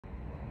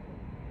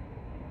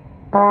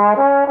Hi,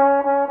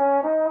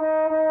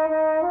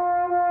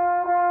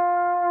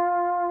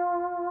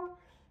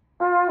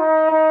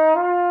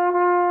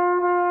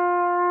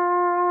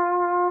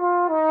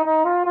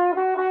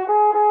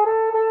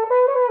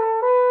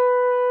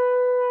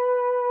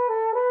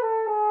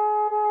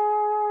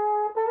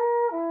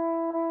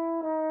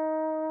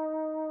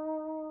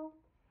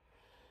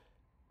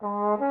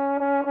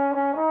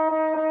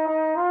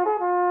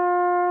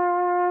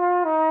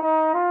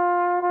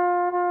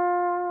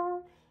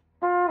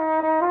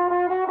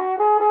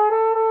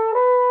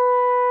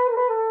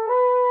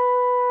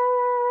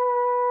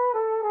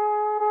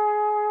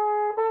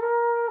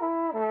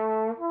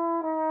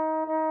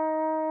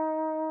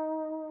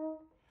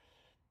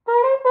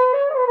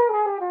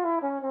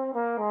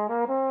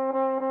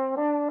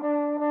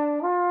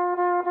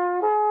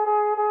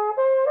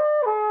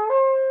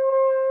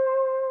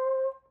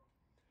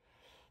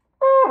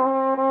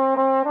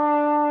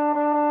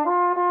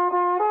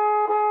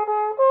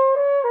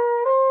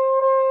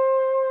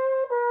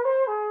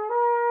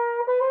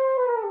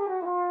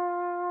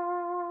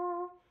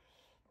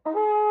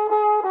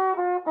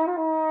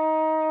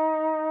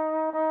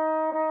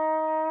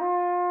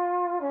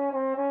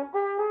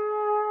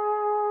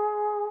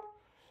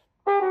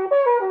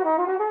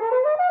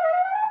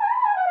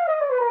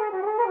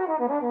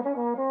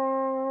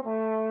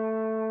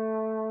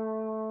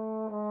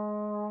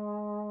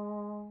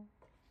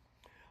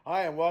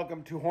 and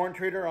welcome to Horn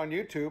Trader on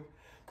YouTube.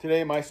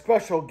 Today, my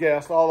special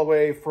guest all the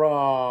way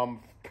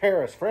from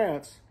Paris,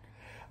 France,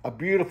 a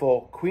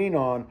beautiful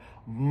Couesnon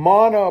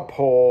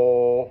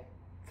Monopole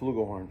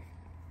flugelhorn.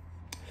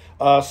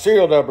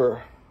 Serial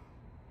number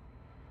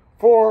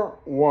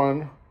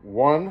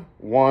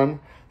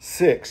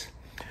 41116.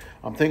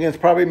 I'm thinking it's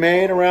probably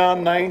made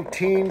around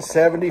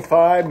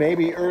 1975,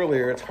 maybe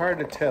earlier. It's hard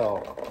to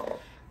tell.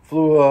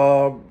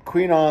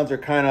 Couesnons are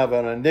kind of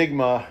an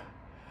enigma,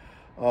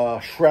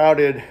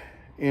 shrouded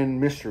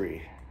in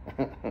mystery.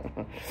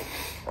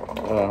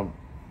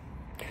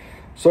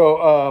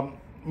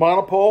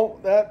 Monopole,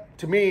 that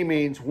to me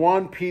means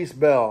one-piece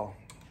bell.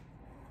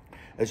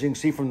 As you can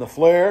see from the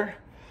flare,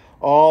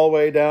 all the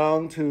way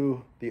down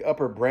to the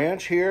upper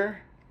branch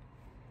here,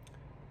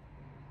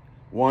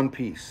 one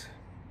piece.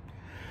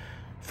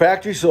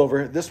 Factory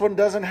silver. This one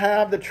doesn't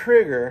have the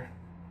trigger,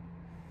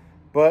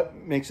 but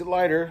makes it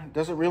lighter.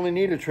 Doesn't really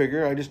need a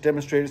trigger. I just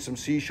demonstrated some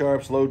C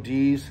sharps, low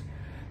Ds.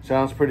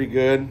 Sounds pretty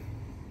good.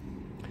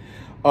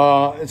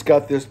 It's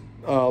got this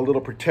little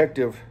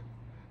protective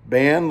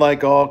band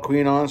like all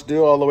Couesnons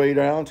do, all the way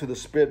down to the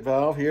spit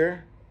valve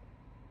here.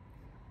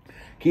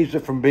 Keeps it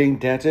from being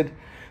dented.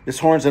 This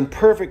horn's in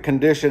perfect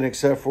condition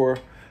except for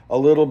a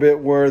little bit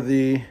where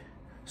the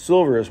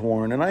silver is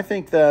worn. And I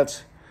think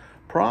that's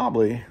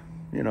probably,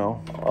 you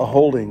know, a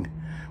holding,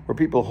 where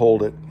people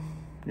hold it.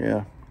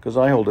 Yeah, because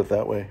I hold it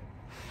that way.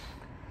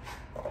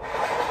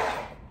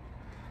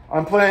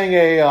 I'm playing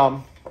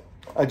a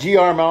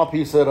GR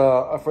mouthpiece that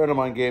a friend of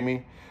mine gave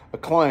me, a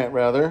client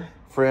rather,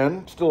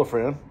 friend, still a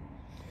friend.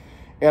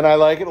 And I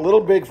like it, a little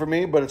big for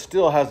me, but it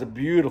still has a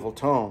beautiful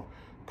tone.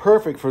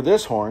 Perfect for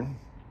this horn.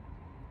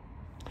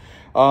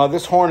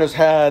 This horn has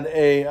had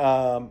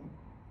a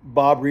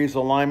Bob Reeves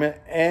alignment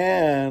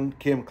and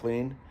Kim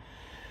clean.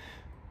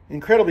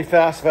 Incredibly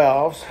fast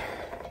valves.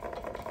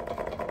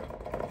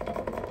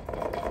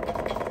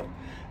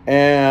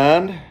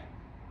 And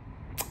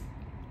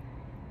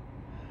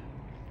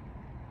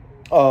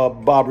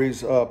Bob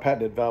Reeves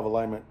patented valve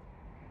alignment.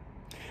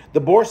 The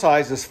bore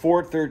size is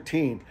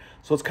 413,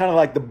 so it's kind of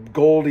like the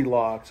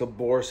Goldilocks of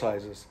bore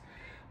sizes.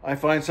 I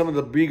find some of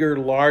the bigger,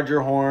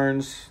 larger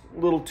horns a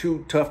little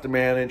too tough to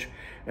manage,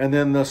 and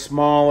then the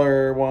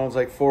smaller ones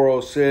like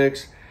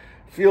 406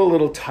 feel a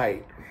little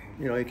tight.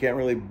 You know, you can't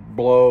really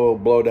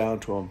blow down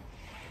to them.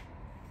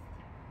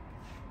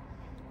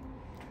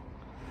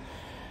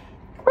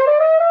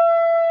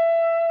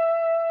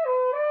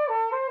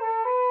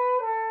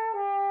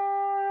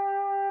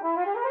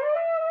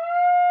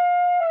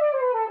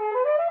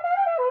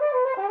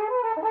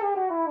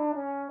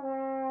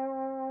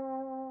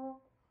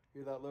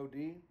 Hear that low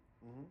D?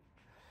 Mm-hmm.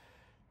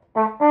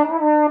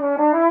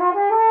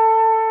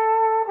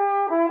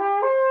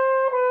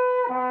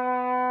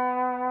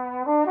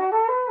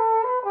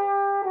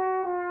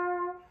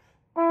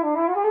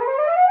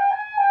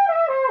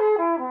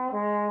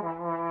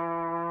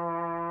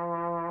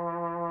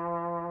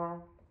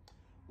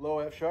 Low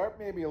F sharp,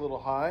 maybe a little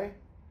high.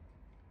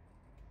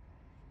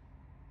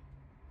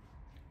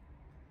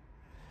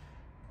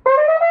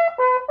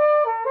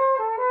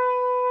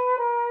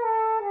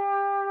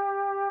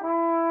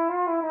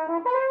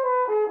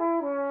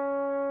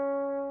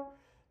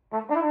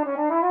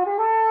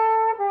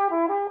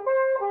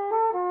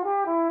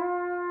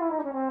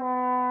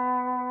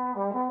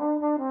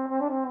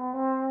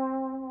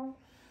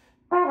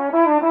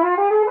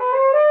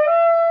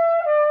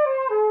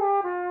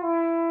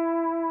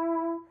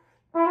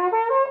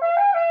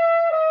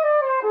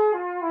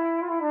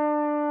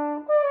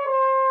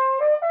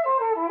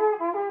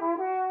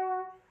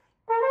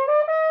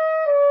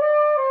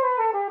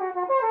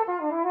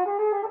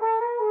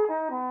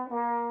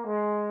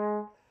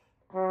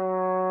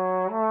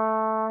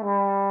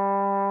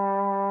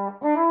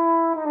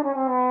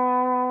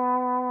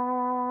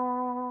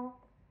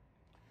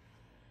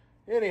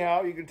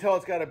 anyhow, you can tell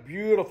it's got a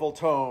beautiful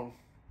tone.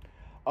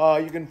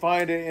 You can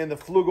find it in the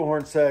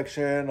flugelhorn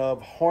section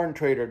of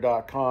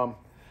horntrader.com.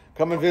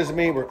 Come and visit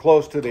me. We're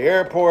close to the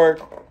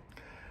airport,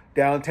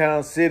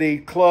 downtown city,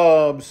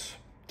 clubs,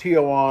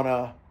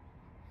 Tijuana,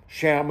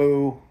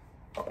 Shamu,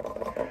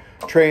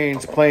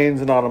 trains,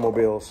 planes, and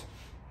automobiles.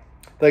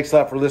 Thanks a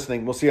lot for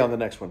listening. We'll see you on the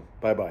next one.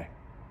 Bye-bye.